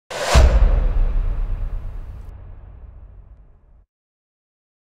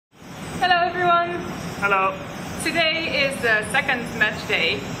Hello. Today is the second match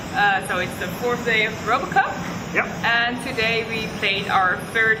day, so it's the fourth day of the RoboCup. Yep. And today we played our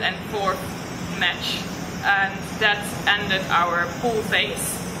third and fourth match, and that ended our pool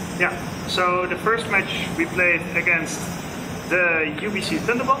phase. Yeah. So the first match we played against the UBC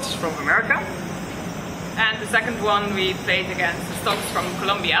Thunderbolts from America. And the second one we played against the Stocks from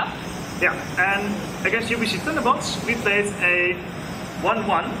Colombia. Yeah. And against UBC Thunderbolts we played a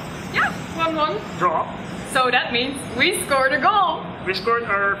 1-1. Yeah, 1-1. Draw. So that means we scored a goal. We scored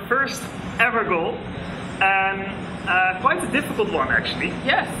our first ever goal, and quite a difficult one actually.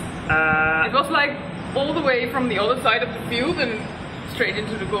 Yes. It was like all the way from the other side of the field and straight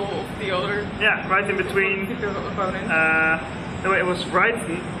into the goal of the other. Yeah, right in between. Opponent. No, it was right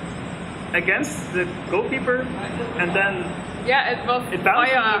against the goalkeeper, and then yeah, it bounced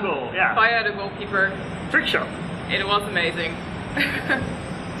via into the goal. Yeah. Via the goalkeeper. Trick shot. It was amazing.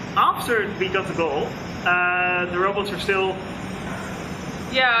 After we got the goal, the robots were still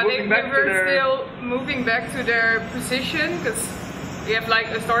they were still moving back to their position, because we have like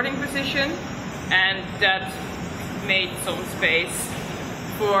a starting position, and that made some space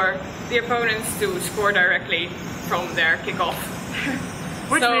for the opponents to score directly from their kickoff.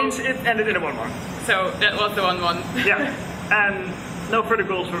 Which means it ended in a 1-1. So that was the 1-1. Yeah, and no further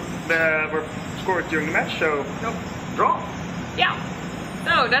goals were scored during the match, so nope. Draw. Yeah,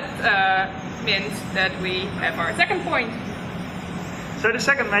 so that means that we have our second point. So the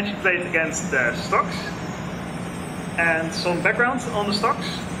second match we played against the Stocks, and some background on the Stocks.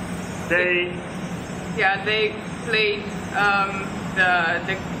 They played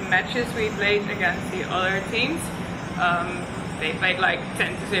the matches we played against the other teams. They played like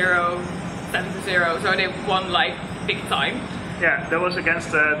 10-0, 7-0, so they won like big time. Yeah, that was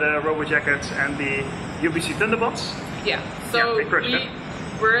against the Robo Jackets and the UBC Thunderbolts. Yeah, so we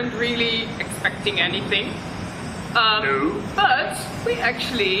weren't really expecting anything. No. But we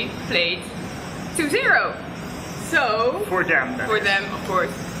actually played 2-0. So for them, of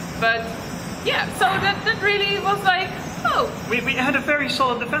course. But yeah, so that really was like, oh. We had a very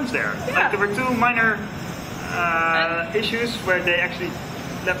solid defense there. Yeah. Like there were two minor issues where they actually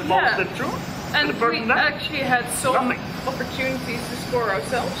let the ball slip through. And we actually had some opportunities to score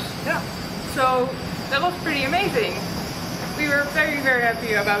ourselves. Yeah. So that was pretty amazing. We were very, very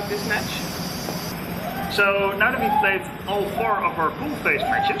happy about this match. So now that we've played all 4 of our pool phase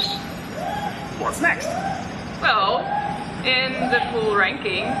matches, what's next? Well, in the pool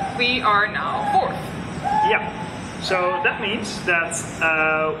ranking, we are now 4th. Yeah. So that means that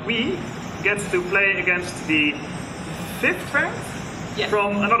we get to play against the 5th ranked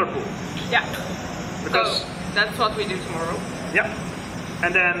from another pool. Yeah. Because so that's what we do tomorrow. Yeah.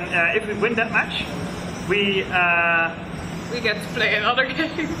 And then if we win that match, we get to play another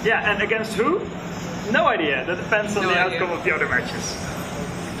game. Yeah, and against who? No idea. That depends on the outcome of the other matches.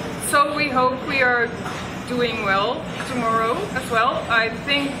 So we hope we are doing well tomorrow as well. I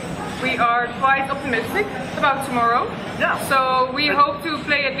think we are quite optimistic about tomorrow. Yeah. So we hope to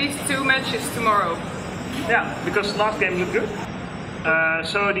play at least 2 matches tomorrow. Yeah, because the last game looked good.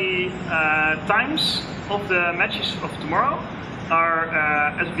 So the times of the matches of tomorrow are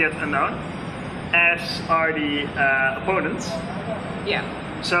as of yet unknown, as are the opponents. Yeah.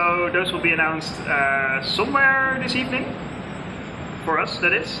 So those will be announced somewhere this evening, for us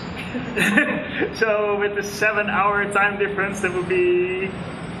that is. So with the 7-hour time difference, that will be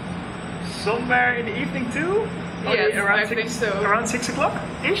somewhere in the evening too? Yes, I think so. Around 6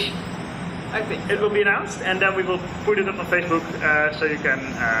 o'clock-ish? I think so. It will be announced, and then we will put it up on Facebook so you can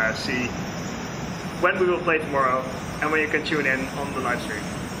see when we will play tomorrow and when you can tune in on the live stream.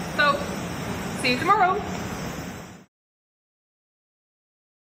 So, see you tomorrow!